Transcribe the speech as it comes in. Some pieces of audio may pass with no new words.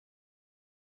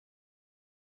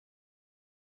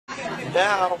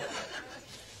Now,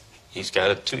 he's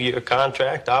got a 2-year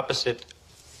contract opposite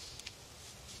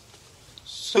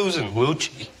Susan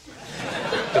Lucci,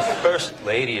 the first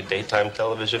lady of daytime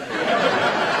television.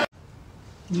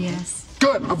 Yes.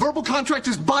 Good. A verbal contract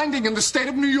is binding in the state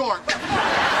of New York.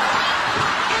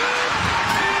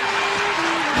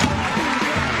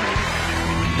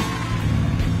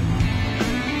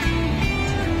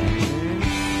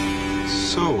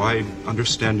 So, I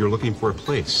understand you're looking for a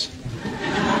place.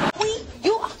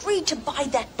 You agreed to buy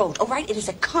that boat, all right? It is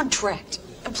a contract.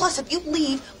 And plus, if you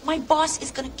leave, my boss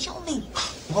is gonna kill me.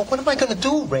 Well, what am I gonna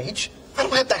do, Rach? I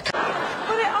don't have that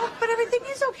kind But everything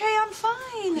is okay. I'm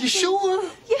fine. You sure?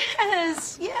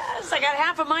 Yes. I got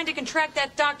half a mind to contract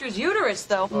that doctor's uterus,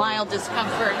 though. Mild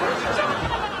discomfort.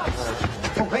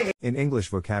 In English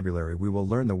vocabulary, we will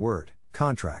learn the word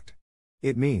contract.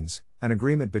 It means an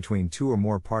agreement between two or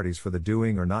more parties for the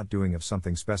doing or not doing of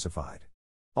something specified.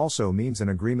 Also means an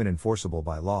agreement enforceable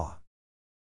by law.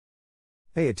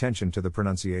 Pay attention to the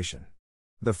pronunciation.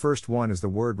 The first one is the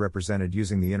word represented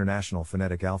using the International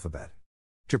Phonetic Alphabet.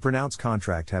 To pronounce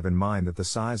contract, have in mind that the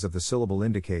size of the syllable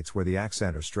indicates where the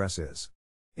accent or stress is.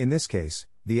 In this case,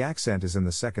 the accent is in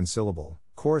the second syllable,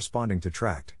 corresponding to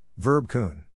tract, verb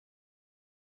kun.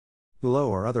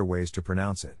 Below are other ways to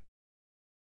pronounce it.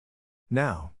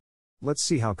 Now, let's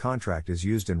see how contract is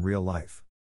used in real life.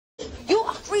 You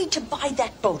agreed to buy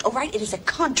that boat, all right? It is a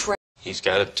contract. He's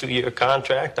got a 2-year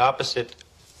contract opposite.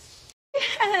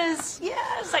 Yes.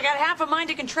 I got half a mind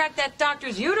to contract that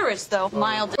doctor's uterus, though.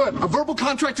 Mild. Good. A verbal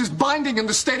contract is binding in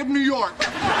the state of New York.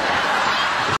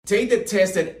 Take the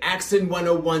test at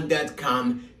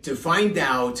accent101.com to find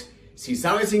out si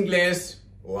sabes inglés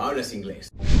o hablas inglés.